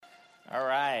All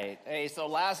right. Hey,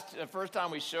 so first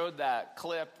time we showed that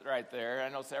clip right there, I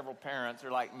know several parents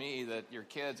are like me that your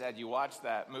kids had you watch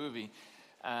that movie,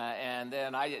 and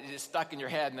then it's just stuck in your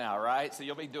head now, right? So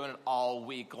you'll be doing it all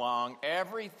week long.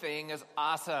 Everything is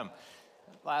awesome.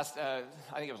 I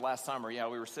think it was last summer,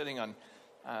 we were sitting on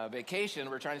vacation.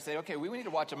 We were trying to say, okay, we need to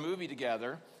watch a movie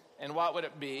together, and what would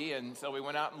it be? And so we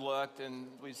went out and looked, and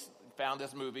we found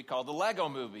this movie called The Lego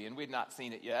Movie, and we'd not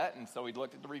seen it yet, and so we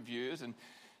looked at the reviews, and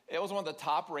it was one of the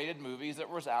top-rated movies that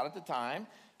was out at the time,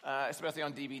 especially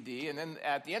on DVD. And then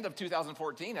at the end of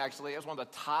 2014, actually, it was one of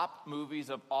the top movies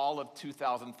of all of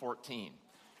 2014.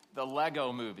 The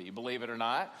Lego Movie, believe it or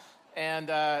not. And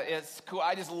it's cool.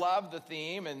 I just love the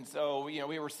theme. And so,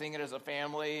 we were singing it as a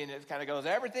family, and it kind of goes,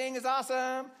 everything is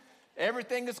awesome.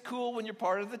 Everything is cool when you're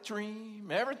part of the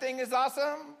dream. Everything is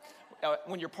awesome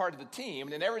when you're part of the team.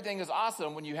 And then everything is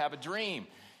awesome when you have a dream.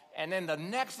 And then the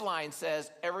next line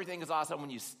says, everything is awesome when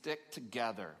you stick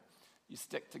together. You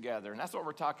stick together. And that's what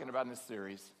we're talking about in this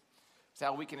series. It's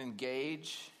how we can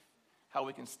engage, how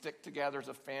we can stick together as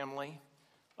a family.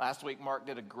 Last week, Mark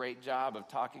did a great job of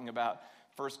talking about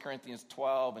 1 Corinthians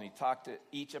 12, and he talked to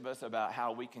each of us about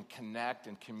how we can connect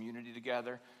and community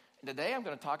together. And today I'm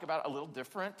going to talk about a little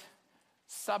different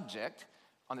subject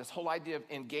on this whole idea of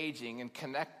engaging and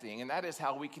connecting, and that is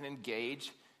how we can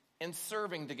engage in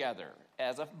serving together.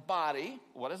 As a body,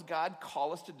 what does God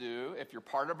call us to do? If you're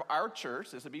part of our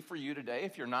church, this would be for you today.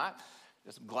 If you're not,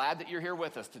 just glad that you're here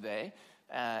with us today.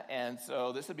 And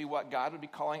so this would be what God would be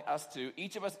calling us to,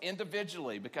 each of us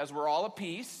individually, because we're all a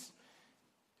piece,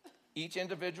 each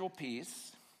individual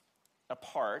piece,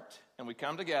 apart, and we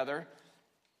come together,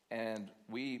 and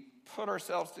we put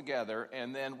ourselves together,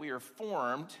 and then we are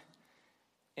formed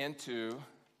into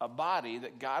a body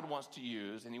that God wants to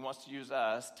use, and he wants to use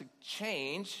us to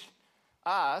change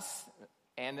us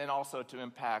and then also to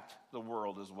impact the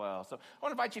world as well. So I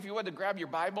want to invite you, if you would, to grab your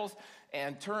Bibles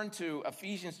and turn to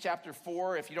Ephesians chapter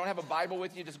 4. If you don't have a Bible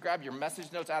with you, just grab your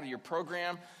message notes out of your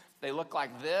program. They look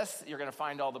like this. You're going to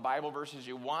find all the Bible verses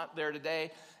you want there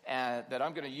today that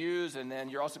I'm going to use, and then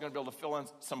you're also going to be able to fill in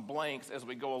some blanks as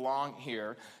we go along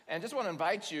here. And just want to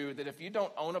invite you that if you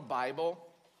don't own a Bible,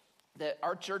 that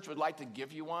our church would like to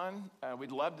give you one.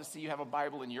 We'd love to see you have a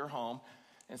Bible in your home.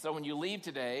 And so when you leave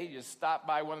today, you just stop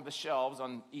by one of the shelves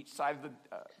on each side of the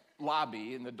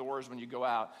lobby and the doors when you go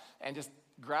out, and just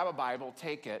grab a Bible,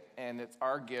 take it, and it's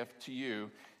our gift to you.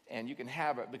 And you can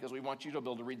have it because we want you to be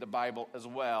able to read the Bible as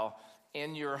well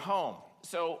in your home.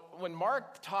 So when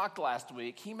Mark talked last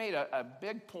week, he made a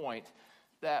big point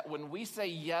that when we say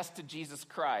yes to Jesus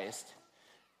Christ,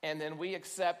 and then we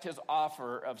accept his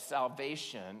offer of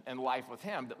salvation and life with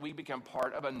him, that we become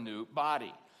part of a new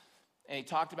body. And he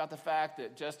talked about the fact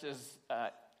that just as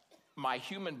my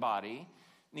human body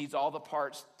needs all the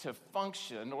parts to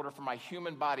function in order for my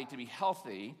human body to be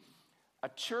healthy, a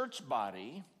church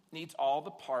body needs all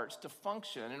the parts to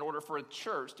function in order for a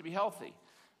church to be healthy.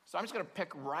 So I'm just going to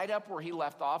pick right up where he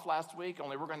left off last week,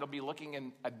 only we're going to be looking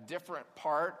in a different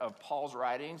part of Paul's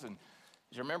writings. And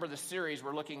as you remember the series,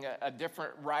 we're looking at a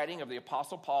different writing of the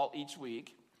Apostle Paul each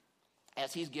week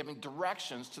as he's giving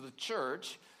directions to the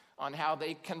church on how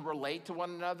they can relate to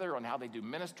one another, on how they do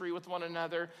ministry with one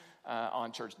another,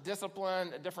 on church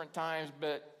discipline at different times.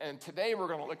 And today we're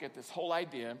going to look at this whole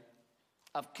idea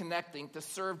of connecting to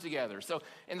serve together. So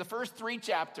in the first 3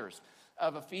 chapters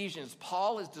of Ephesians,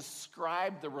 Paul has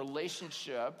described the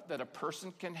relationship that a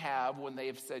person can have when they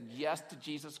have said yes to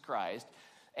Jesus Christ.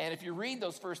 And if you read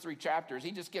those first 3 chapters,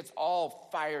 he just gets all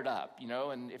fired up,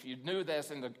 and if you knew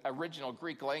this in the original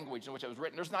Greek language in which it was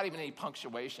written, there's not even any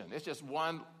punctuation. It's just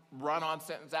one run-on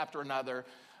sentence after another,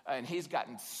 and he's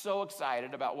gotten so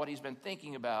excited about what he's been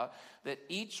thinking about that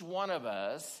each one of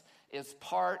us is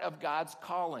part of God's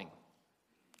calling.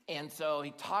 And so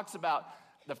he talks about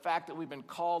the fact that we've been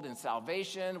called in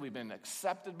salvation, we've been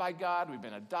accepted by God, we've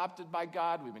been adopted by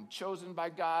God, we've been chosen by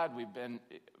God, we've been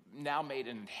now made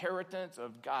an inheritance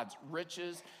of God's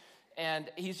riches. And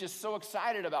he's just so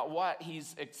excited about what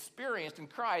he's experienced in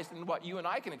Christ and what you and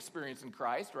I can experience in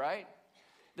Christ, right?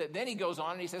 That then he goes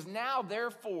on and he says, now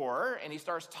therefore, and he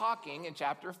starts talking in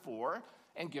chapter 4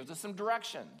 and gives us some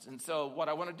directions. And so what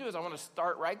I want to do is I want to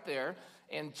start right there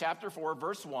in chapter 4,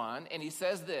 verse 1, and he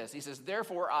says this. He says,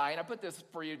 therefore I, and I put this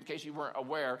for you in case you weren't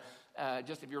aware,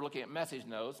 just if you're looking at message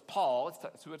notes, Paul,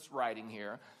 that's who it's writing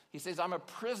here, he says, I'm a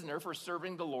prisoner for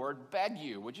serving the Lord, beg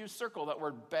you. Would you circle that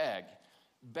word beg?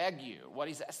 Beg you. What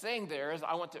he's saying there is,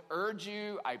 I want to urge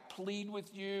you, I plead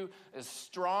with you as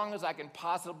strong as I can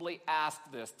possibly ask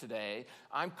this today.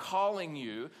 I'm calling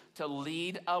you to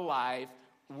lead a life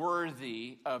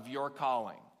worthy of your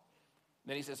calling.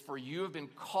 Then he says, for you have been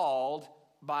called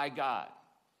by God.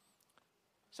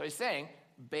 So he's saying,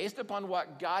 based upon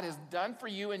what God has done for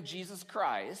you in Jesus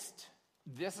Christ,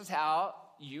 this is how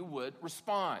you would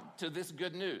respond to this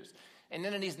good news. And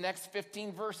then in these next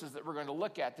 15 verses that we're going to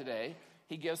look at today,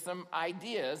 he gives some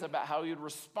ideas about how you'd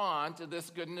respond to this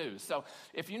good news. So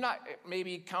if you not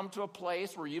maybe come to a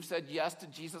place where you've said yes to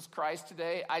Jesus Christ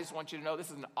today, I just want you to know this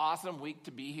is an awesome week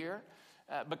to be here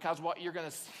because what you're going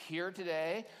to hear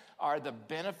today are the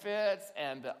benefits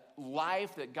and the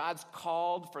life that God's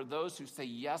called for those who say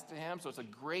yes to him. So it's a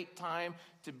great time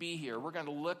to be here. We're going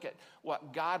to look at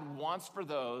what God wants for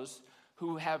those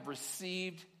who have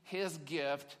received his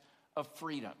gift of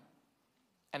freedom.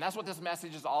 And that's what this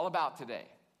message is all about today.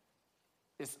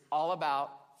 It's all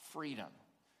about freedom.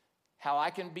 How I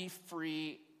can be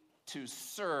free to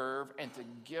serve and to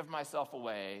give myself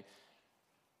away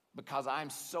because I'm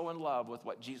so in love with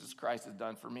what Jesus Christ has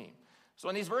done for me. So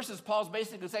in these verses, Paul's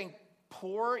basically saying,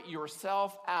 pour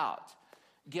yourself out.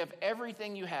 Give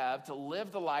everything you have to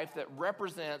live the life that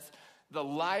represents the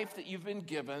life that you've been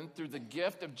given through the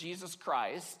gift of Jesus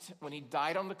Christ when he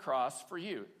died on the cross for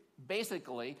you.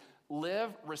 Basically,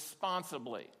 live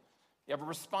responsibly. You have a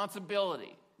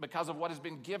responsibility because of what has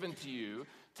been given to you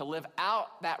to live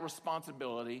out that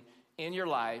responsibility in your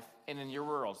life and in your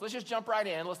world. So let's just jump right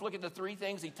in. Let's look at the three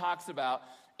things he talks about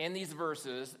in these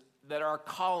verses that are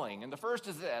calling. And the first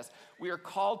is this: we are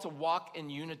called to walk in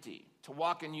unity, to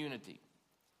walk in unity.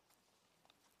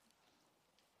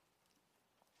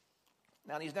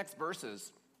 Now, in these next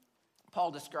verses,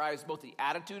 Paul describes both the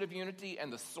attitude of unity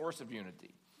and the source of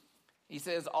unity. He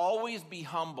says, always be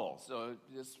humble. So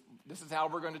this is how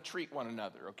we're going to treat one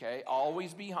another, okay?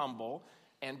 Always be humble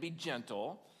and be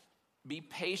gentle. Be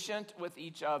patient with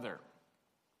each other.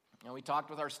 And we talked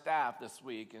with our staff this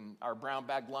week in our brown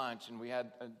bag lunch, and we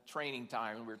had a training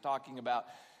time, and we were talking about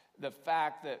the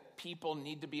fact that people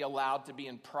need to be allowed to be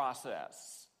in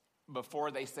process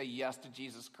before they say yes to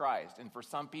Jesus Christ. And for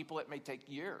some people, it may take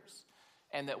years.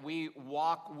 And that we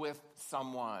walk with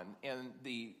someone in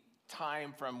the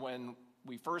time from when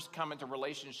we first come into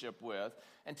relationship with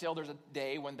until there's a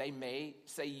day when they may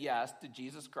say yes to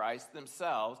Jesus Christ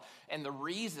themselves. And the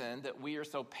reason that we are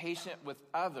so patient with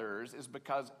others is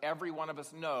because every one of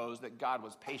us knows that God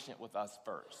was patient with us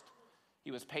first.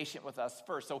 He was patient with us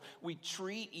first. So we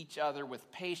treat each other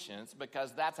with patience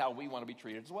because that's how we want to be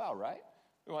treated as well, right?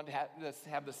 We want to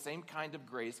have the same kind of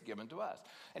grace given to us.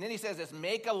 And then he says this: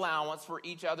 make allowance for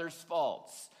each other's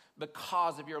faults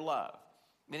because of your love.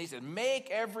 Then he said, make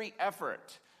every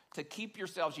effort to keep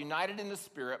yourselves united in the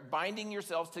Spirit, binding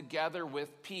yourselves together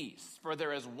with peace. For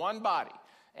there is one body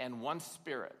and one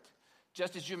Spirit.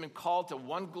 Just as you've been called to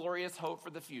one glorious hope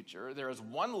for the future, there is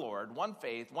one Lord, one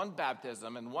faith, one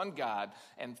baptism, and one God,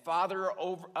 and Father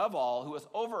of all, who is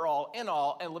over all, in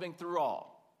all, and living through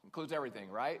all. Includes everything,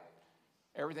 right?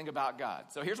 Everything about God.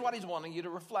 So here's what he's wanting you to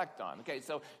reflect on. Okay,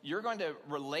 so you're going to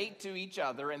relate to each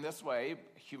other in this way,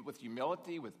 with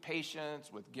humility, with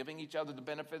patience, with giving each other the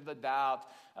benefit of the doubt,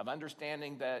 of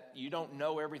understanding that you don't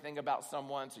know everything about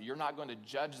someone, so you're not going to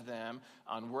judge them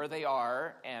on where they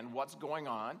are and what's going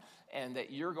on, and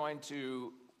that you're going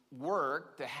to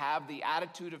work to have the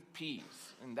attitude of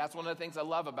peace. And that's one of the things I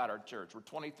love about our church. We're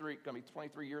going to be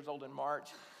 23 years old in March,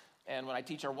 and when I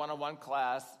teach our one-on-one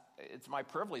class, it's my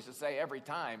privilege to say every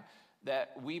time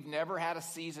that we've never had a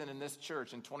season in this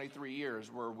church in 23 years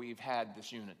where we've had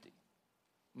disunity.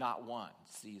 Not one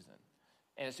season.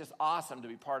 And it's just awesome to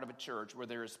be part of a church where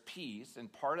there is peace.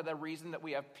 And part of the reason that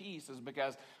we have peace is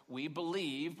because we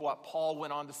believe what Paul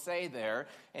went on to say there.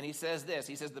 And he says this.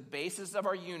 He says the basis of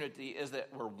our unity is that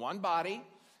we're one body,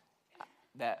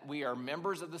 that we are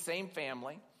members of the same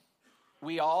family.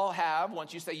 We all have,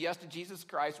 once you say yes to Jesus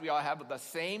Christ, we all have the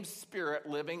same Spirit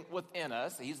living within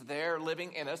us. He's there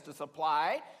living in us to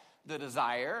supply the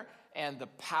desire and the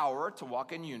power to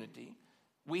walk in unity.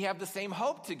 We have the same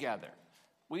hope together.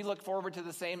 We look forward to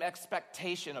the same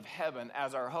expectation of heaven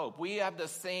as our hope. We have the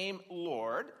same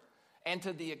Lord, and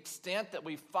to the extent that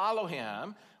we follow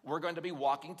him, we're going to be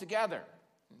walking together.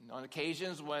 On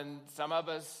occasions when some of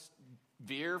us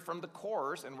veer from the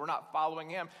course and we're not following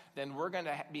him, then we're going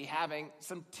to be having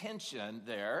some tension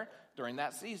there during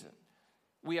that season.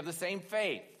 We have the same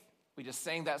faith. We just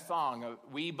sang that song,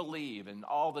 We Believe, and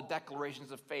all the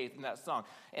declarations of faith in that song.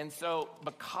 And so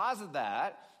because of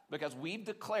that, because we've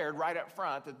declared right up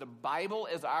front that the Bible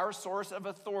is our source of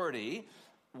authority,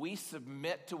 we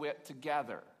submit to it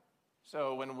together.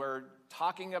 So when we're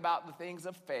talking about the things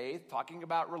of faith, talking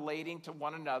about relating to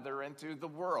one another and to the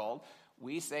world,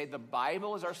 we say the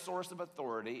Bible is our source of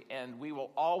authority, and we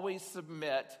will always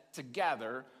submit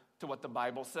together to what the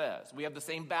Bible says. We have the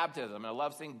same baptism, and I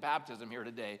love seeing baptism here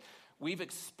today.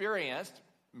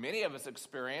 Many of us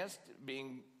experienced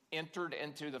being entered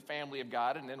into the family of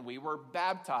God, and then we were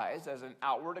baptized as an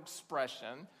outward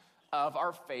expression of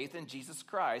our faith in Jesus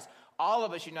Christ. All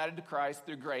of us united to Christ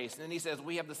through grace. And then he says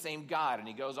we have the same God, and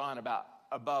he goes on about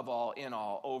above all, in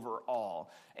all, over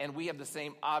all. And we have the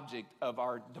same object of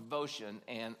our devotion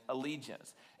and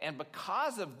allegiance. And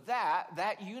because of that,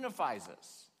 that unifies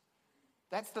us.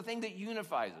 That's the thing that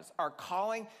unifies us. Our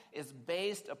calling is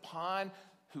based upon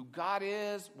who God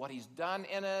is, what he's done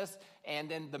in us, and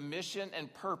then the mission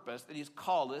and purpose that he's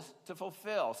called us to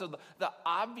fulfill. So the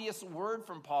obvious word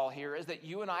from Paul here is that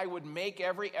you and I would make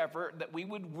every effort, that we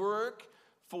would work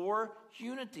for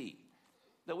unity,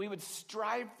 that we would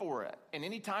strive for it. And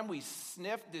anytime we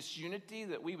sniff this unity,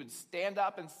 that we would stand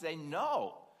up and say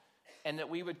no, and that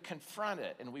we would confront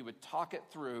it, and we would talk it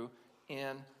through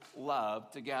in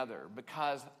love together,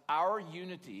 because our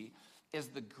unity is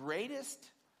the greatest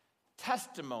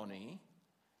testimony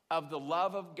of the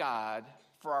love of God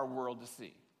for our world to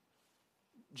see.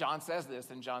 John says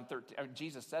this in John 13,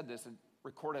 Jesus said this and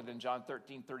recorded in John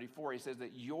 13:34. He says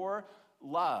that your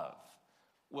love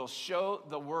will show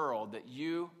the world that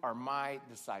you are my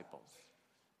disciples.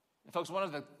 And folks, one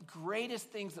of the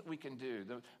greatest things that we can do,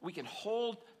 that we can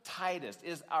hold tightest,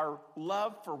 is our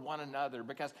love for one another,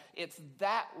 because it's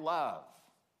that love,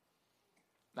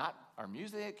 not our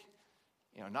music,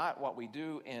 not what we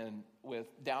do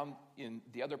down in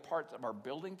the other parts of our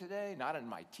building today, not in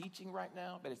my teaching right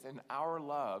now, but it's in our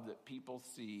love that people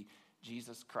see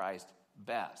Jesus Christ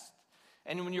best.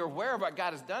 And when you're aware of what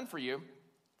God has done for you,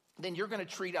 then you're going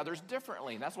to treat others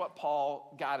differently. And that's what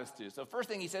Paul got us to. So first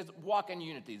thing he says, walk in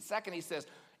unity. Second, he says,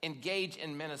 engage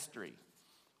in ministry.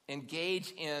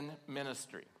 Engage in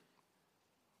ministry.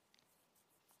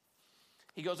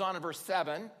 He goes on in verse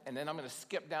 7, and then I'm going to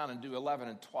skip down and do 11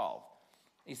 and 12.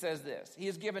 He says this: he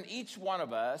has given each one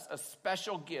of us a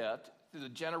special gift through the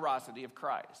generosity of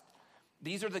Christ.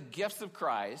 These are the gifts of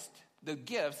Christ, the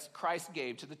gifts Christ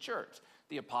gave to the church: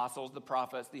 the apostles, the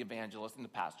prophets, the evangelists, and the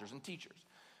pastors and teachers.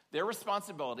 Their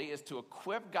responsibility is to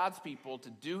equip God's people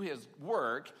to do his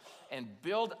work and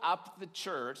build up the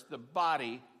church, the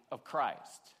body of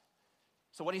Christ.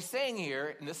 So what he's saying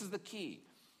here, and this is the key,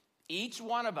 each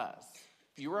one of us,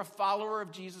 if you're a follower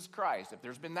of Jesus Christ, if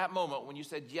there's been that moment when you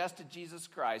said yes to Jesus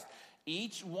Christ,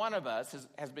 each one of us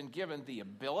has been given the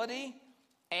ability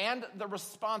and the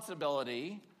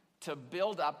responsibility to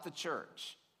build up the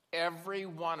church. Every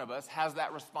one of us has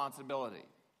that responsibility.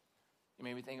 You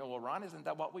may be thinking, well, Ron, isn't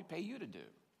that what we pay you to do?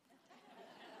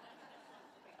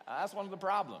 That's one of the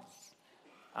problems.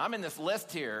 I'm in this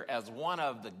list here as one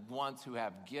of the ones who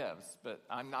have gifts, but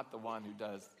I'm not the one who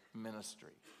does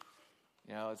ministry.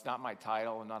 It's not my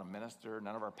title. I'm not a minister.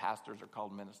 None of our pastors are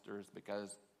called ministers,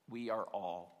 because we are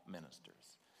all ministers.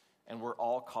 And we're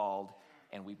all called,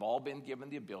 and we've all been given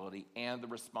the ability and the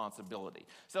responsibility.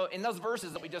 So in those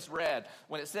verses that we just read,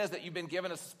 when it says that you've been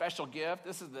given a special gift,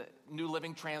 this is the New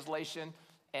Living Translation.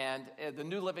 And the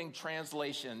New Living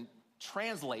Translation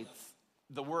translates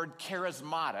the word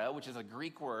charismata, which is a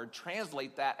Greek word,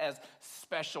 translate that as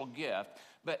special gift.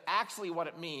 But actually what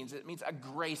it means a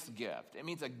grace gift. It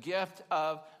means a gift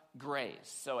of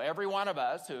grace. So every one of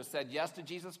us who has said yes to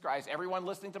Jesus Christ, everyone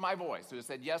listening to my voice who has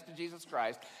said yes to Jesus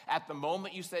Christ, at the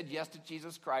moment you said yes to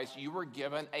Jesus Christ, you were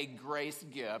given a grace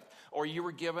gift, or you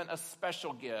were given a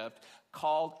special gift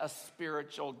called a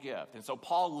spiritual gift. And so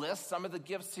Paul lists some of the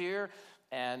gifts here.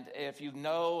 And if you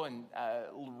know and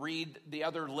read the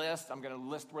other list, I'm going to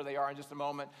list where they are in just a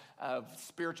moment, of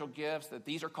spiritual gifts, that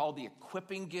these are called the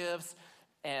equipping gifts.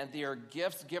 And they are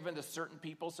gifts given to certain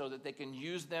people so that they can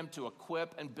use them to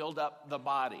equip and build up the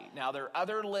body. Now, there are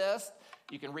other lists.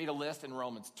 You can read a list in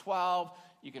Romans 12.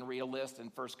 You can read a list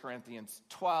in 1 Corinthians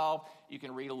 12. You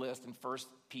can read a list in 1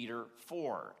 Peter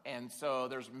 4. And so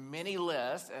there's many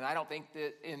lists, and I don't think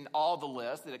that in all the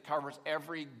lists that it covers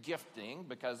every gifting,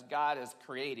 because God is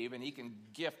creative and he can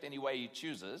gift any way he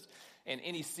chooses in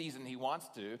any season he wants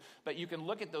to. But you can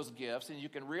look at those gifts and you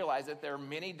can realize that there are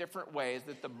many different ways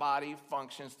that the body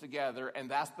functions together, and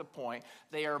that's the point.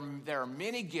 There are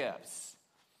many gifts,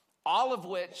 all of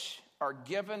which are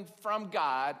given from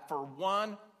God for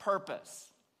one purpose.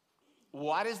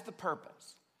 What is the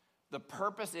purpose? The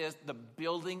purpose is the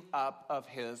building up of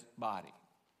his body.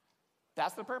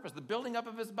 That's the purpose, the building up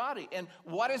of his body. And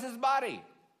what is his body?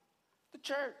 The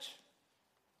church.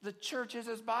 The church is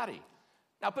his body.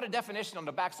 Now, put a definition on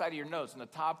the backside of your notes. On the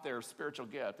top there, spiritual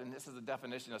gift. And this is the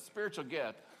definition. A spiritual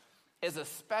gift is a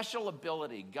special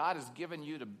ability God has given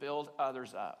you to build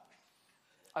others up.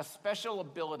 A special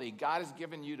ability God has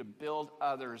given you to build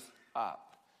others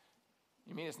up.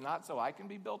 You mean it's not so I can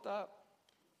be built up?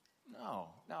 No,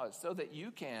 it's so that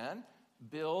you can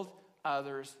build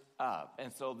others up.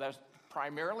 And so that's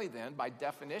primarily then, by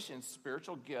definition,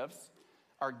 spiritual gifts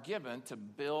are given to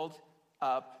build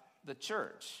up the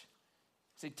church.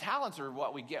 See, talents are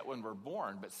what we get when we're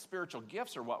born, but spiritual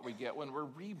gifts are what we get when we're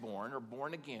reborn or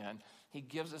born again. He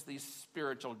gives us these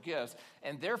spiritual gifts.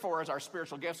 And therefore, as our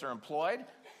spiritual gifts are employed,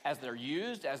 as they're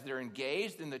used, as they're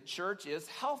engaged, then the church is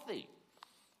healthy.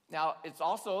 Now, it's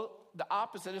also, the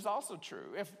opposite is also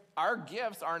true. If our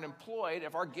gifts aren't employed,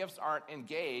 if our gifts aren't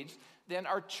engaged, then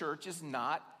our church is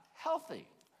not healthy.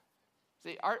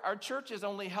 See, our church is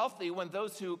only healthy when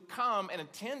those who come and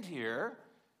attend here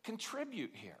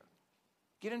contribute here,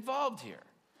 get involved here.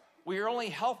 We are only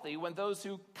healthy when those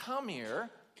who come here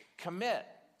commit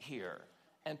here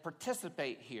and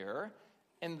participate here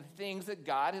in the things that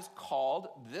God has called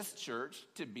this church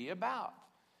to be about.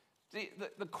 See,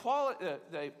 the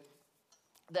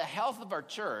health of our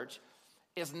church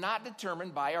is not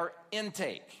determined by our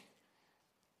intake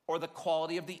or the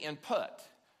quality of the input.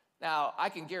 Now, I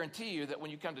can guarantee you that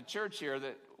when you come to church here,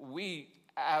 that we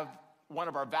have one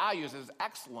of our values is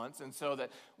excellence, and so that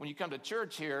when you come to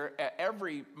church here, at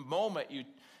every moment you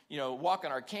walk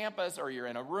on our campus, or you're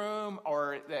in a room,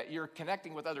 or that you're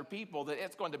connecting with other people, that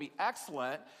it's going to be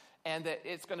excellent, and that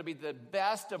it's going to be the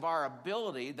best of our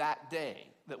ability that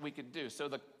day that we could do. So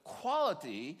the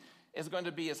quality is going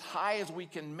to be as high as we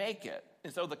can make it,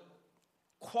 and so the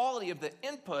quality of the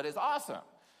input is awesome.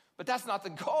 But that's not the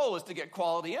goal, is to get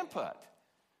quality input.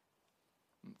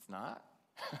 It's not.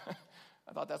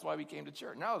 I thought that's why we came to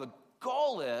church. No, the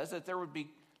goal is that there would be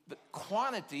the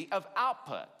quantity of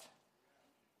output.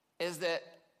 Is that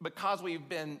because we've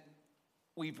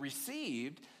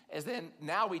received, is then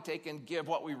now we take and give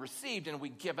what we received and we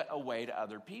give it away to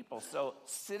other people. So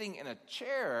sitting in a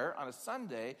chair on a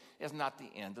Sunday is not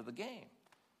the end of the game.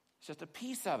 It's just a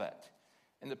piece of it.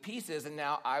 And the piece is, and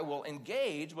now I will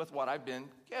engage with what I've been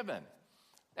given.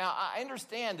 Now, I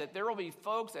understand that there will be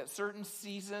folks at certain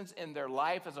seasons in their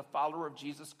life as a follower of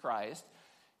Jesus Christ,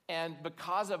 and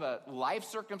because of a life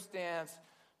circumstance,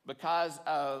 because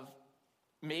of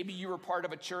maybe you were part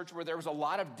of a church where there was a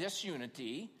lot of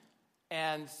disunity,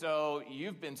 and so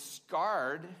you've been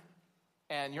scarred,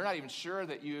 and you're not even sure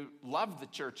that you love the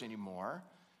church anymore,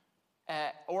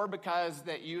 or because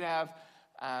that you have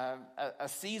a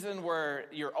season where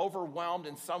you're overwhelmed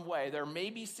in some way. There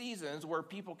may be seasons where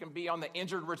people can be on the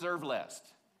injured reserve list,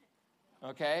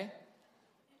 okay?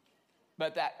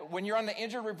 But that when you're on the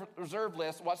injured reserve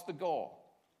list, what's the goal?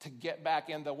 To get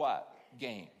back in the what?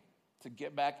 Game. To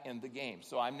get back in the game.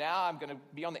 So I'm going to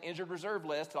be on the injured reserve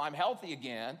list till I'm healthy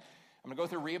again. I'm going to go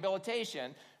through rehabilitation,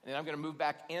 and then I'm going to move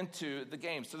back into the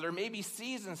game. So there may be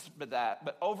seasons for that,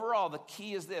 but overall, the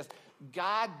key is this.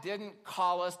 God didn't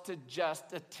call us to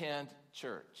just attend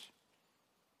church.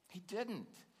 He didn't.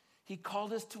 He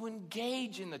called us to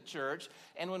engage in the church,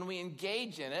 and when we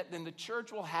engage in it, then the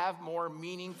church will have more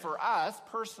meaning for us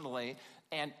personally,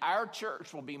 and our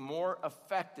church will be more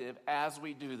effective as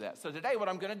we do that. So today, what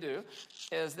I'm going to do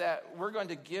is that we're going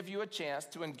to give you a chance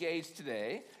to engage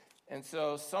today. And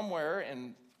so somewhere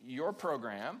in your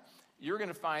program, you're going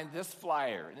to find this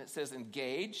flyer, and it says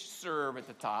Engage, Serve at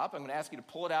the top. I'm going to ask you to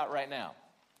pull it out right now.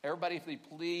 Everybody, if you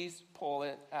please pull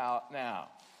it out now.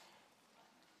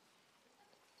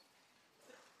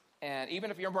 And even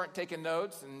if you weren't taking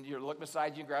notes and you look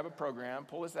beside you and grab a program,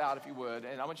 pull this out if you would.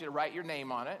 And I want you to write your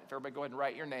name on it. If everybody go ahead and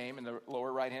write your name in the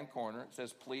lower right-hand corner. It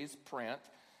says, please print.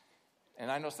 And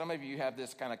I know some of you have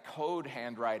this kind of code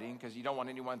handwriting because you don't want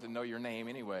anyone to know your name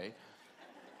anyway.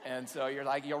 And so you're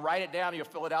like, you'll write it down, you'll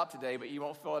fill it out today, but you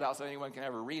won't fill it out so anyone can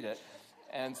ever read it.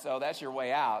 And so that's your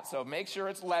way out. So make sure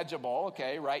it's legible,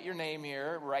 okay? Write your name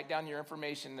here, write down your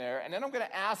information there. And then I'm going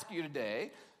to ask you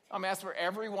today, I'm asking for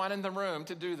everyone in the room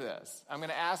to do this. I'm going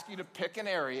to ask you to pick an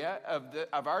area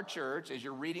of our church. As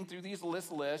you're reading through these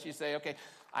lists, you say, okay,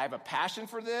 I have a passion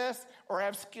for this, or I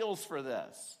have skills for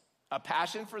this. A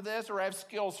passion for this, or I have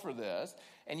skills for this.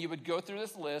 And you would go through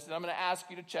this list, and I'm going to ask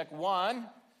you to check one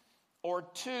or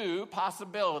two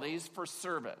possibilities for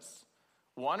service.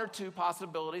 One or two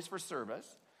possibilities for service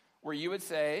where you would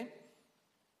say,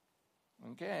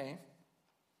 okay,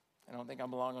 I don't think I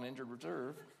belong on injured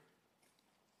reserve.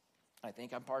 I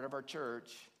think I'm part of our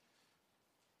church,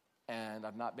 and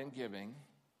I've not been giving,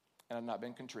 and I've not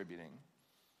been contributing,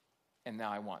 and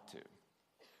now I want to.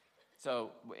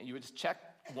 So you would just check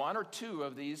one or two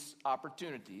of these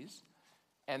opportunities,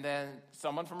 and then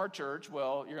someone from our church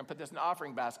you're going to put this in the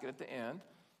offering basket at the end.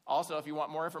 Also, if you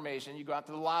want more information, you go out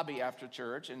to the lobby after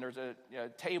church, and there's a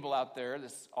table out there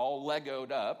that's all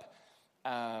Legoed up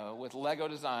with Lego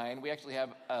design. We actually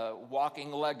have a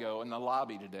walking Lego in the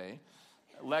lobby today.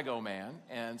 Lego Man.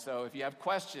 And so if you have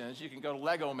questions, you can go to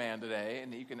Lego Man today,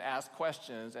 and you can ask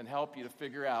questions and help you to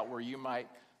figure out where you might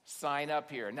sign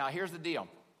up here. Now, here's the deal.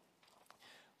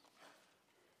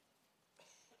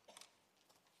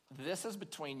 This is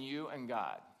between you and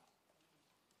God.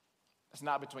 It's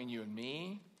not between you and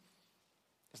me.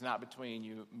 It's not between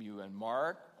you and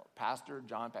Mark, Pastor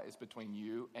John. It's between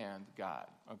you and God,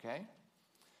 okay?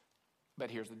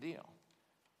 But here's the deal.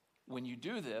 When you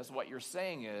do this, what you're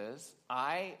saying is,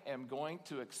 I am going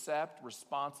to accept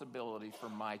responsibility for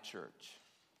my church.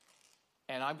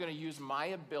 And I'm going to use my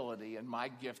ability and my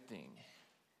gifting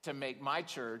to make my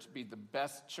church be the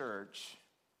best church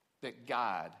that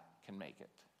God can make it.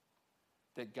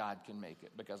 That God can make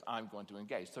it, because I'm going to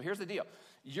engage. So here's the deal.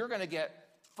 You're going to get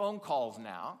phone calls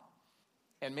now,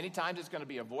 and many times it's going to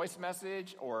be a voice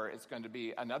message, or it's going to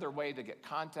be another way to get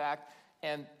contact.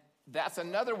 And that's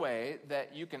another way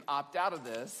that you can opt out of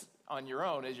this on your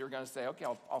own, is you're going to say, okay,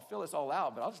 I'll fill this all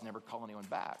out, but I'll just never call anyone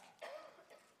back.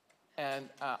 And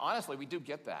honestly, we do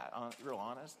get that, real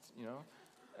honest, you know.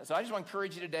 So I just want to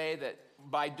encourage you today that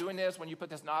by doing this, when you put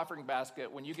this in the offering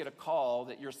basket, when you get a call,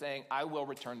 that you're saying, I will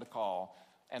return the call,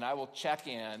 and I will check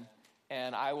in,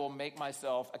 and I will make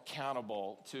myself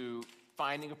accountable to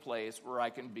finding a place where I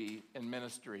can be in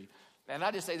ministry. And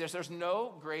I just say there's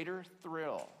no greater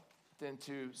thrill than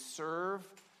to serve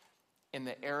in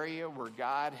the area where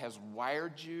God has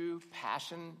wired you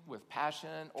with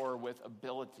passion or with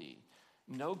ability.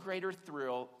 No greater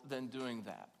thrill than doing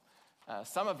that.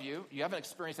 Some of you haven't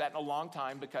experienced that in a long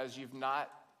time because you've not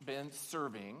been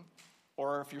serving,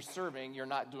 or if you're serving, you're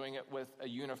not doing it with a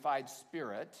unified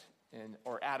spirit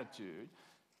or attitude.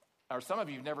 Or some of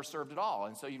you have never served at all,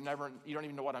 and so you don't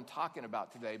even know what I'm talking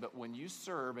about today. But when you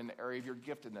serve in the area of your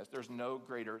giftedness, there's no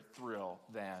greater thrill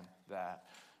than that.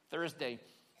 Thursday,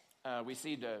 we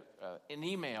received an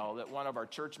email that one of our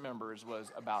church members was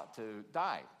about to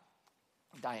die,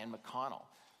 Diane McConnell.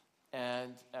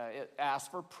 And it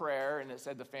asked for prayer, and it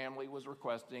said the family was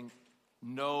requesting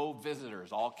no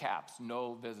visitors, all caps,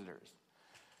 no visitors.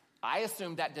 I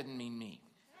assumed that didn't mean me.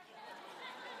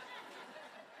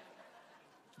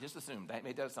 Just assumed, I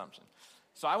made that assumption.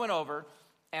 So I went over,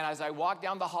 and as I walked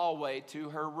down the hallway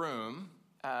to her room,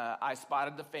 I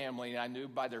spotted the family, and I knew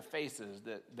by their faces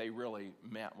that they really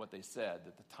meant what they said,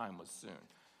 that the time was soon.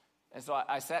 And so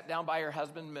I sat down by her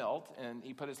husband, Milt, and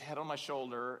he put his head on my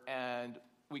shoulder, and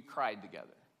we cried together.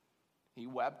 He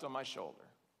wept on my shoulder.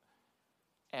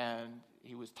 And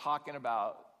he was talking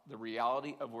about the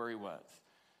reality of where he was.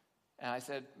 And I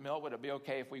said, Milt, would it be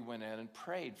okay if we went in and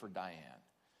prayed for Diane?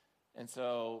 And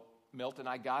so Milt and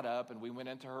I got up, and we went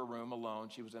into her room alone.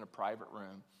 She was in a private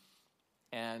room.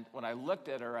 And when I looked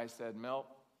at her, I said, Milt,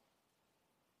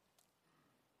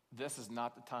 this is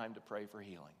not the time to pray for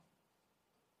healing.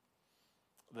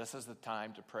 This is the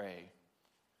time to pray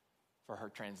for her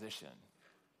transition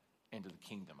into the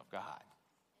kingdom of God,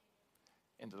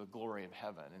 into the glory of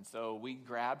heaven. And so we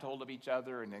grabbed hold of each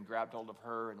other and then grabbed hold of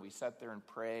her, and we sat there and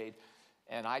prayed.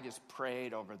 And I just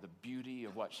prayed over the beauty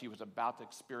of what she was about to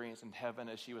experience in heaven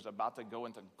as she was about to go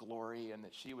into glory, and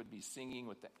that she would be singing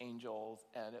with the angels.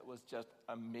 And it was just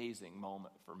an amazing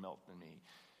moment for Milton and me.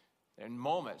 In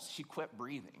moments, she quit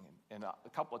breathing. And a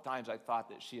couple of times I thought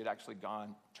that she had actually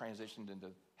transitioned into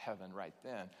heaven right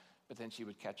then. But then she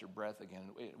would catch her breath again.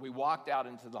 We walked out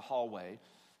into the hallway,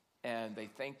 and they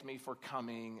thanked me for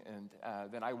coming.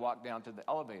 And then I walked down to the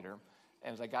elevator.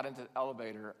 And as I got into the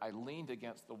elevator, I leaned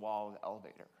against the wall of the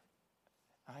elevator.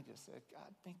 And I just said, God,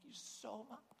 thank you so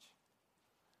much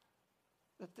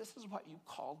that this is what you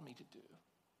called me to do,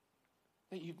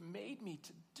 that you've made me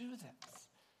to do this.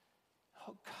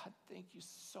 Oh, God, thank you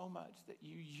so much that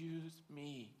you use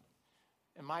me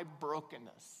and my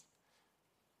brokenness.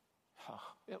 Oh,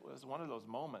 it was one of those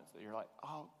moments that you're like,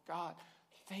 oh, God,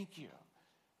 thank you.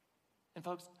 And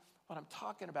folks, what I'm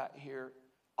talking about here,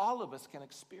 all of us can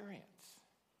experience.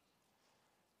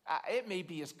 It may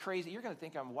be as crazy. You're going to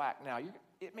think I'm whack now.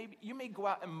 You may go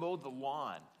out and mow the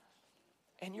lawn,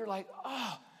 and you're like,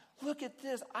 oh, look at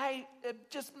this. I am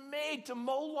just made to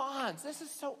mow lawns. This is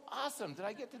so awesome. Did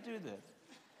I get to do this?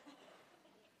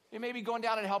 You may be going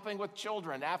down and helping with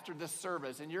children after this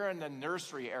service, and you're in the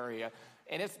nursery area,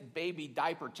 and it's baby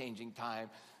diaper changing time.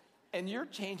 And you're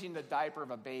changing the diaper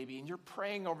of a baby, and you're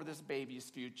praying over this baby's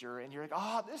future, and you're like,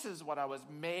 oh, this is what I was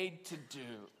made to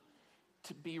do,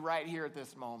 to be right here at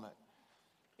this moment.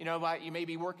 You may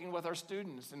be working with our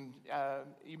students, and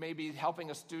you may be helping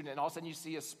a student, and all of a sudden you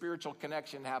see a spiritual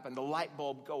connection happen. The light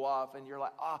bulb go off, and you're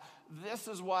like, this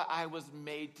is what I was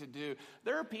made to do.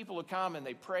 There are people who come and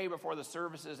they pray before the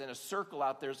services in a circle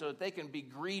out there so that they can be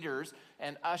greeters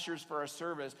and ushers for our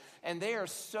service. And they are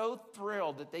so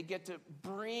thrilled that they get to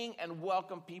bring and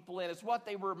welcome people in. It's what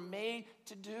they were made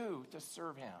to do, to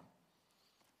serve him.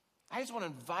 I just want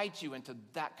to invite you into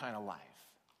that kind of life.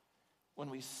 When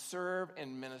we serve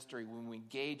in ministry, when we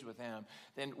engage with him,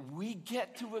 then we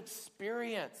get to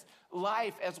experience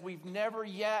life as we've never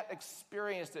yet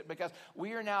experienced it, because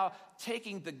we are now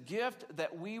taking the gift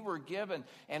that we were given,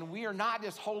 and we are not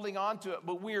just holding on to it,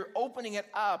 but we are opening it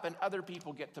up, and other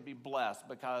people get to be blessed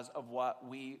because of what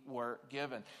we were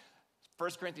given. 1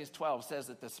 Corinthians 12 says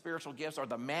that the spiritual gifts are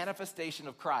the manifestation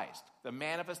of Christ. The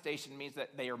manifestation means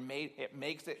that they are made, it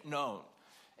makes it known.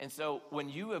 And so when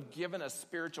you have given a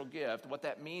spiritual gift, what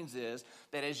that means is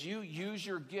that as you use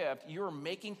your gift, you're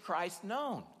making Christ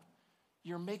known.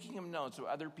 You're making him known so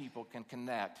other people can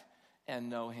connect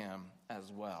and know him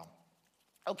as well.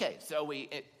 Okay, so we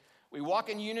walk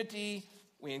in unity,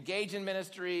 we engage in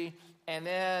ministry, and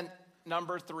then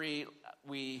number 3,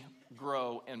 we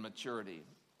grow in maturity.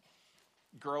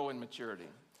 Grow in maturity.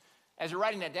 As you're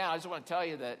writing that down, I just want to tell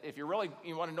you that if you want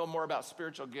to know more about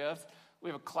spiritual gifts, we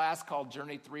have a class called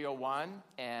Journey 301,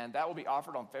 and that will be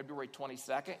offered on February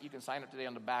 22nd. You can sign up today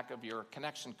on the back of your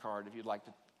connection card if you'd like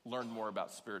to learn more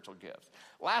about spiritual gifts.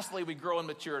 Lastly, we grow in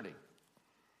maturity.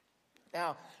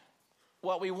 Now,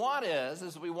 what we want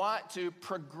is we want to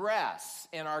progress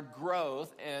in our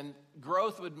growth, and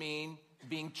growth would mean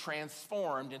being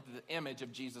transformed into the image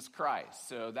of Jesus Christ.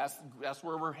 So that's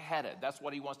where we're headed. That's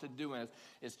what he wants to do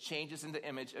is change us into the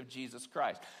image of Jesus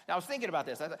Christ. Now, I was thinking about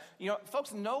this. I thought,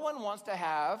 folks, no one wants to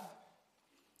have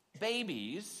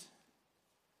babies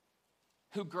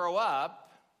who grow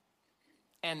up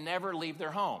and never leave their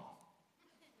home.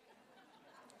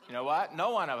 You know what?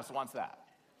 No one of us wants that.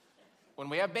 When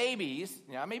we have babies,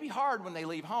 it may be hard when they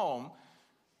leave home.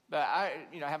 But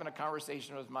having a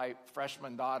conversation with my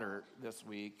freshman daughter this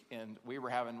week, and we were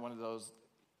having one of those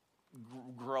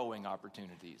growing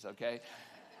opportunities, okay?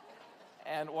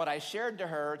 And what I shared to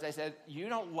her is I said, you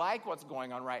don't like what's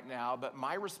going on right now, but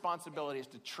my responsibility is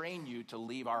to train you to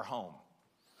leave our home.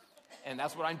 And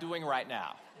that's what I'm doing right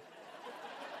now.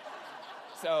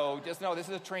 So just know this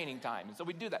is a training time. And so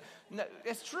we do that. No,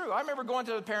 it's true. I remember going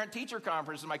to the parent-teacher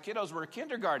conference, and my kiddos were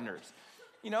kindergartners.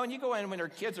 And you go in when their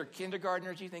kids are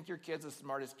kindergartners, you think your kid's the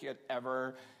smartest kid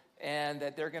ever, and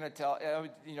that they're going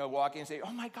to walk in and say,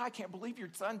 oh my God, I can't believe your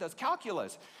son does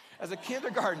calculus as a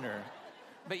kindergartner.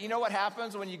 But you know what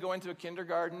happens when you go into a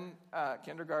kindergarten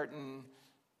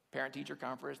parent-teacher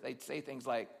conference? They'd say things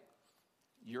like,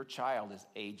 your child is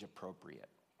age appropriate.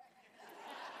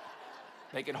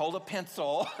 They can hold a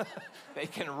pencil, they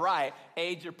can write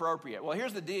age appropriate. Well,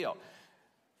 here's the deal.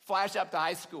 Flash up to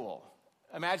high school.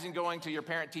 Imagine going to your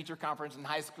parent-teacher conference in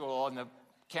high school, and the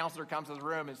counselor comes to the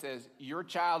room and says, your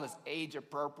child is age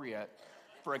appropriate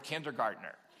for a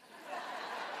kindergartner.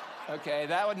 Okay,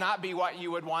 that would not be what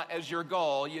you would want as your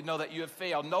goal. You'd know that you have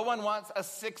failed. No one wants a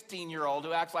 16-year-old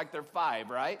who acts like they're 5,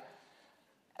 right?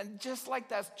 And just like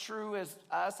that's true as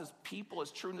us as people,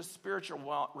 it's true in the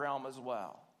spiritual realm as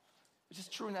well. It's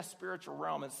just true in that spiritual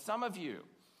realm. And some of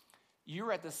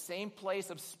you're at the same place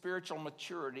of spiritual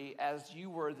maturity as you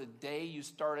were the day you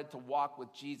started to walk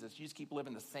with Jesus. You just keep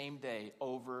living the same day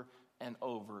over and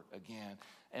over again.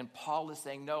 And Paul is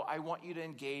saying, no, I want you to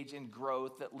engage in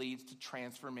growth that leads to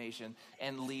transformation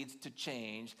and leads to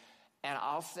change. And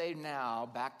I'll say now,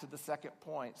 back to the second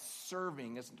point,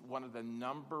 serving is one of the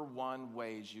number one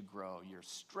ways you grow. You're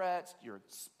stretched, you're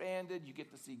expanded, you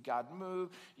get to see God move,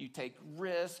 you take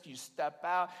risks, you step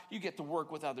out, you get to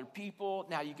work with other people.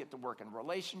 Now you get to work in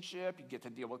relationship, you get to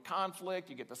deal with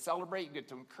conflict, you get to celebrate, you get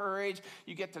to encourage,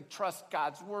 you get to trust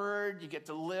God's word, you get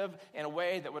to live in a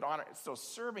way that would honor. So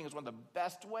serving is one of the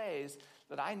best ways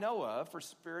that I know of for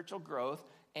spiritual growth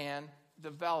and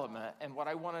development. And what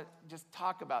I want to just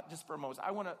talk about just for a moment,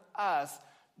 I want us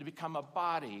to become a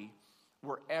body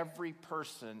where every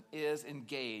person is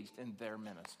engaged in their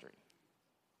ministry.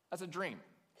 That's a dream.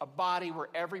 A body where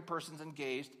every person's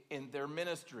engaged in their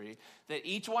ministry, that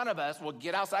each one of us will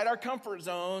get outside our comfort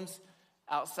zones,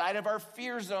 outside of our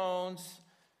fear zones,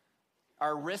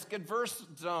 our risk-adverse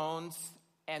zones,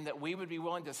 and that we would be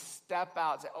willing to step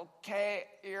out and say, okay,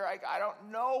 here I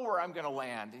don't know where I'm going to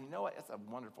land. And you know what? It's a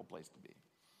wonderful place to be.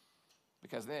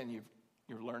 Because then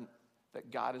you've learned that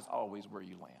God is always where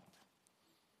you land.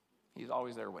 He's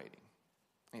always there waiting.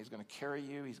 And he's going to carry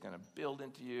you. He's going to build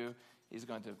into you. He's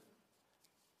going to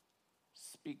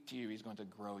speak to you. He's going to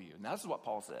grow you. Now, this is what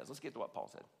Paul says. Let's get to what Paul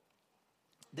said.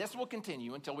 This will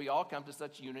continue until we all come to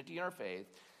such unity in our faith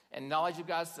and knowledge of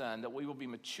God's Son that we will be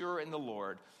mature in the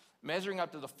Lord, measuring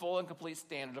up to the full and complete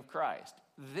standard of Christ.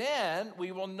 Then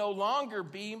we will no longer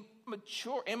be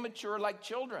immature like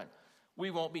children. We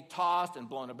won't be tossed and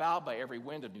blown about by every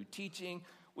wind of new teaching.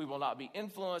 We will not be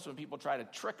influenced when people try to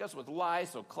trick us with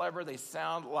lies so clever they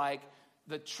sound like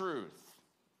the truth.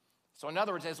 So in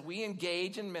other words, as we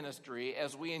engage in ministry,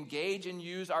 as we engage and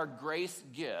use our grace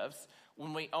gifts,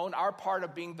 when we own our part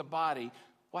of being the body,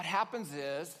 what happens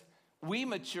is we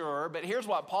mature, but here's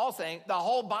what Paul's saying, the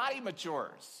whole body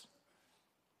matures.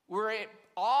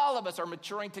 All of us are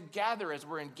maturing together as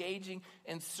we're engaging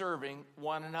and serving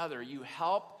one another. You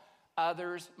help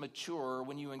others mature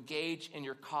when you engage in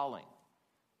your calling.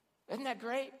 Isn't that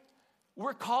great?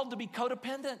 We're called to be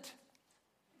codependent.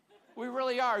 We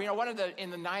really are. You know,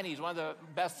 in the 90s, one of the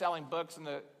best-selling books in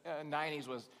the 90s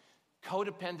was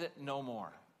Codependent No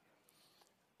More.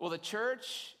 Well, the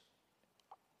church,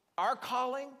 our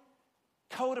calling,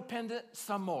 codependent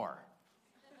some more.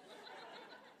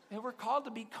 And we're called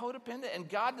to be codependent, and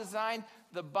God designed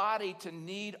the body to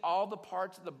need all the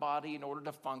parts of the body in order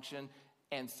to function,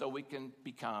 and so we can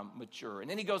become mature. And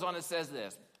then he goes on and says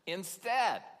this,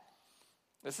 instead,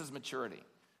 this is maturity,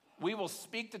 we will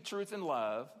speak the truth in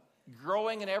love,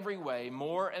 growing in every way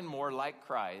more and more like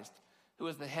Christ, who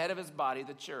is the head of his body,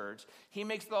 the church. He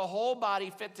makes the whole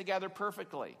body fit together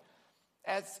perfectly.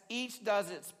 As each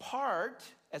part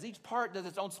does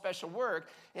its own special work,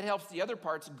 it helps the other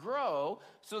parts grow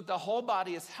so that the whole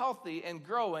body is healthy and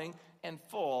growing and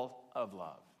full of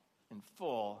love. And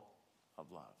full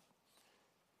of love.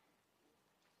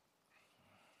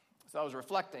 So I was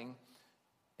reflecting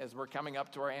as we're coming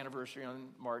up to our anniversary on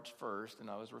March 1st,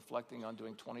 and I was reflecting on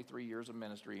doing 23 years of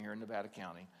ministry here in Nevada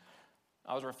County.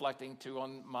 I was reflecting, too,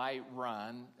 on my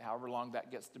run, however long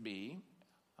that gets to be,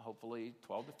 hopefully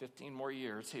 12 to 15 more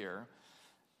years here.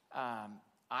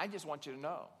 I just want you to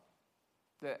know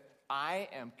that I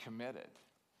am committed.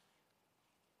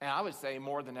 And I would say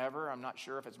more than ever. I'm not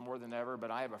sure if it's more than ever,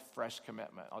 but I have a fresh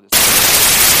commitment. I'll just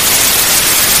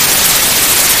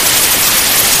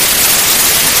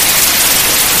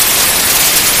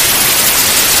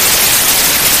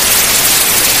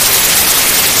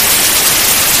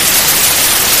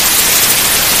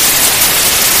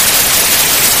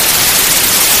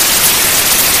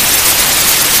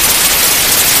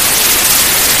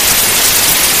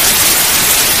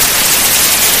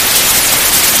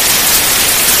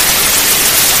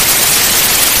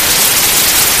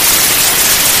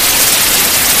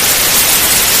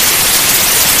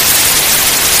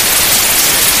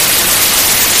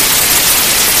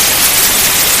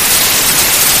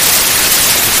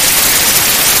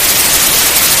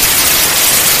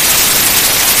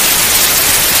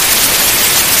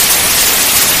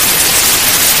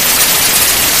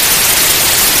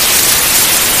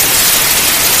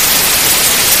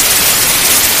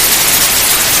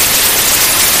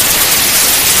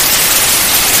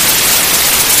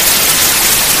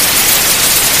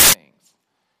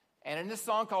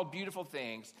called Beautiful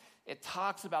Things, it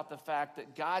talks about the fact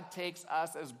that God takes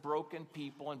us as broken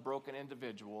people and broken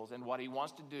individuals, and what he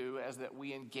wants to do is that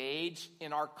we engage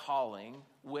in our calling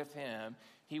with him.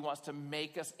 He wants to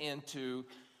make us into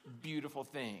beautiful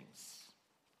things.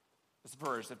 This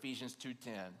verse, Ephesians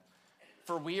 2:10.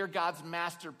 For we are God's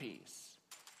masterpiece.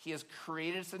 He has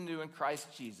created us anew in Christ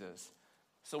Jesus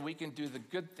so we can do the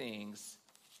good things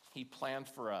he planned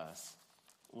for us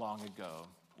long ago.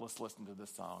 Let's listen to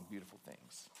this song, Beautiful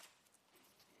Things.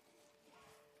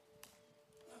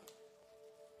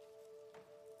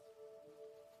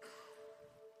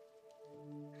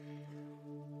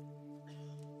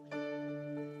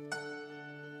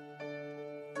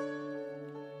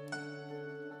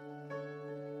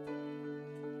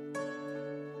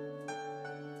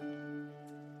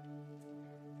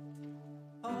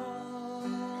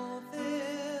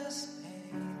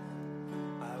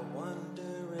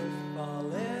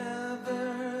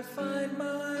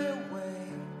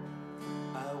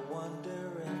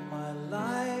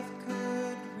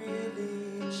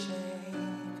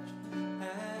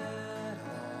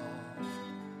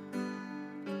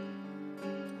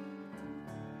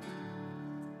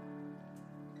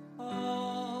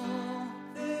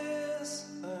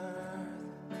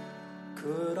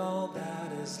 Could all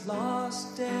that is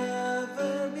lost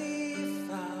ever be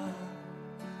found?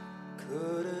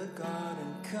 Could a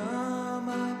garden come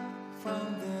up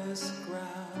from this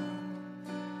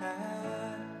ground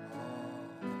at all?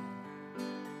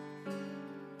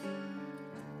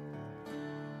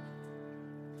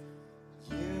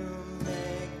 You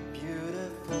make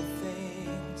beautiful things.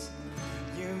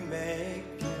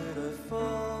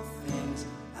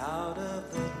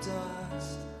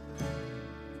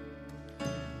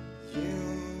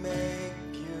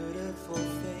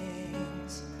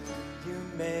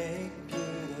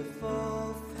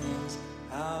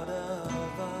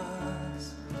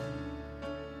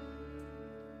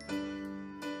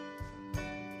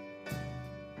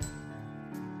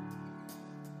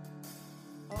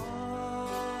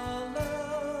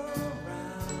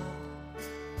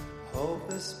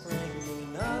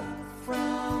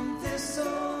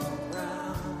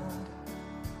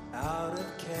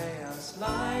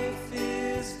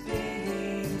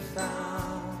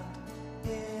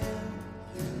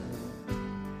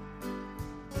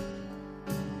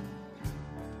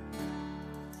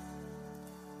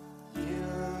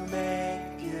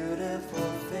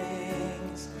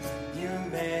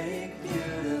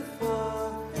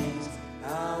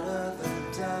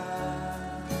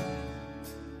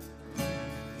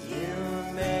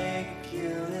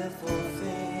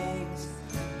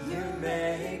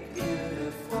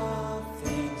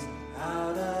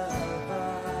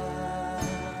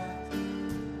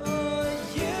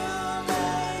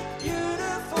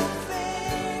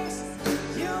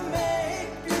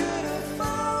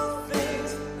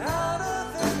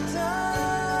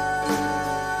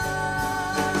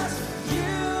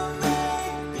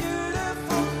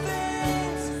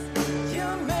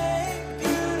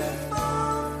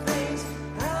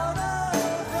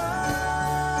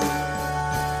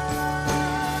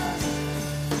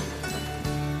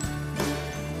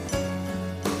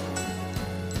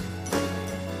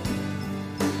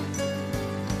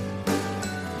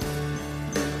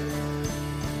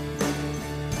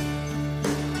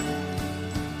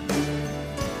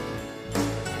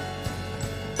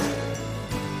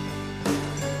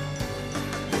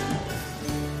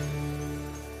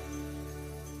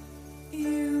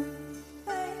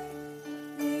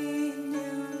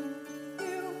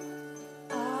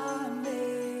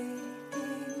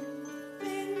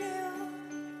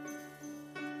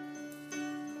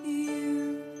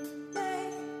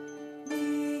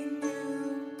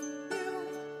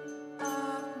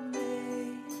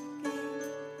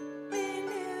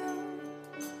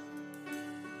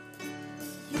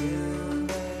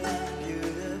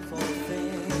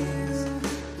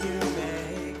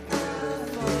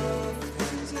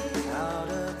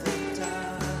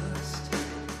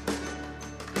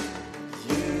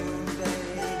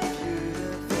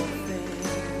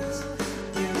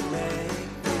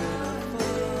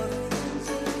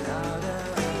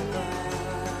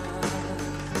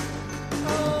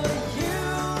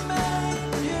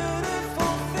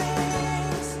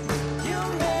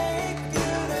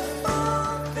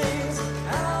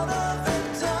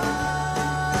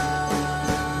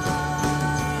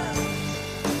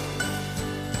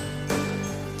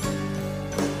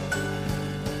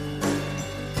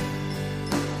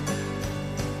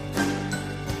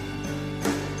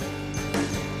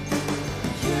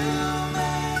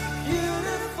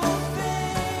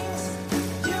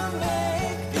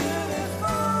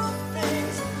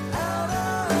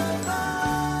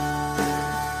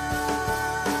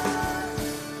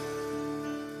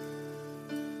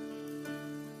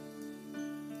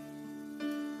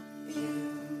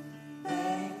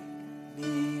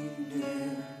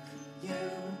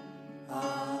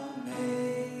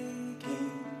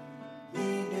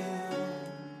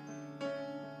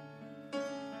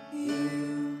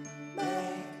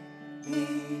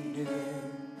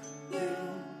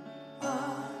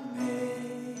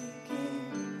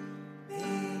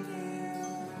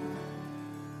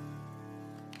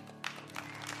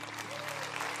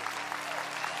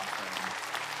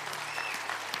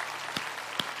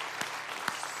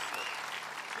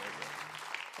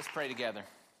 pray together.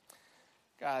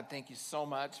 God, thank you so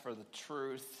much for the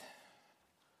truth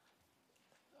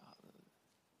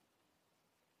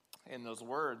in those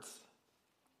words.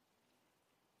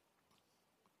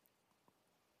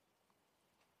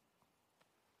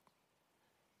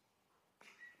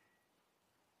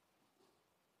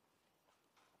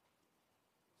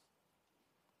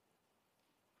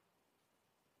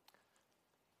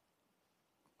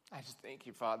 I just thank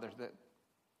you, Father, that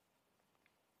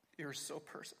you're so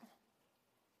personal.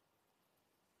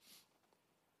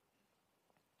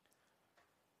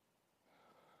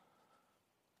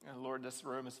 And Lord, this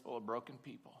room is full of broken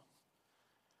people.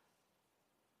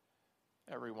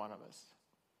 Every one of us.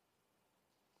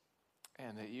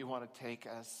 And that you want to take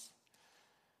us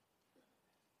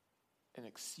and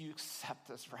you accept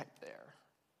us right there.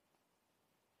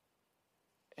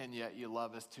 And yet you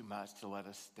love us too much to let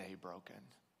us stay broken.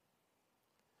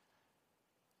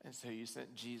 And so you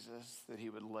sent Jesus that he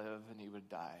would live and he would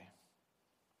die.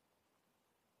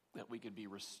 That we could be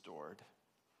restored,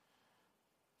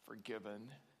 forgiven,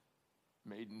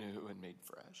 made new, and made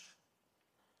fresh.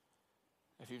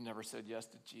 If you've never said yes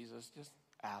to Jesus, just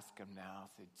ask him now.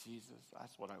 Say, Jesus,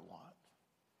 that's what I want.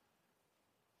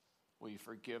 Will you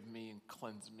forgive me and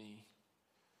cleanse me?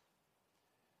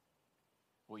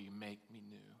 Will you make me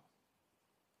new?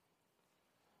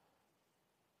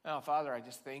 Now, Father, I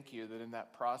just thank you that in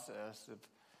that process of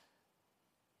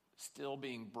still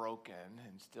being broken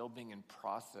and still being in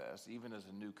process, even as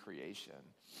a new creation,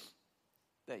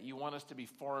 that you want us to be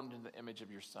formed in the image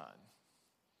of your Son.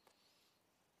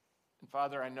 And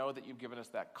Father, I know that you've given us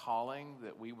that calling,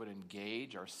 that we would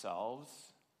engage ourselves,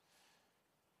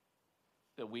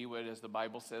 that we would, as the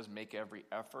Bible says, make every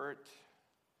effort,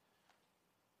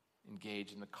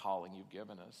 engage in the calling you've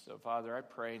given us. So, Father, I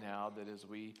pray now that as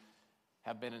we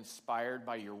have been inspired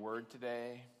by your word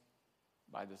today,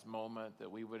 by this moment,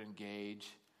 that we would engage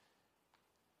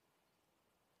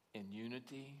in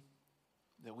unity,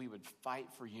 that we would fight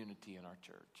for unity in our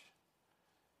church.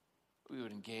 We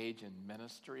would engage in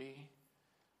ministry,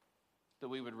 that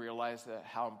we would realize that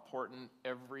how important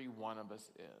every one of us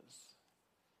is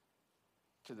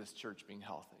to this church being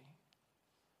healthy,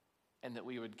 and that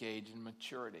we would engage in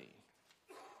maturity,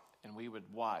 and we would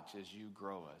watch as you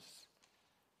grow us,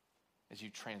 as you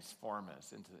transform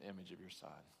us into the image of your Son.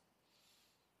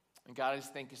 And God, I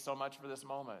just thank you so much for this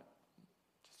moment.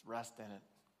 Just rest in it.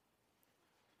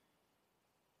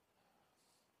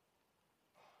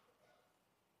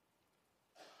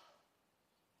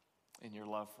 In your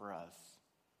love for us.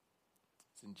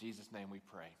 It's in Jesus' name we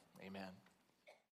pray. Amen.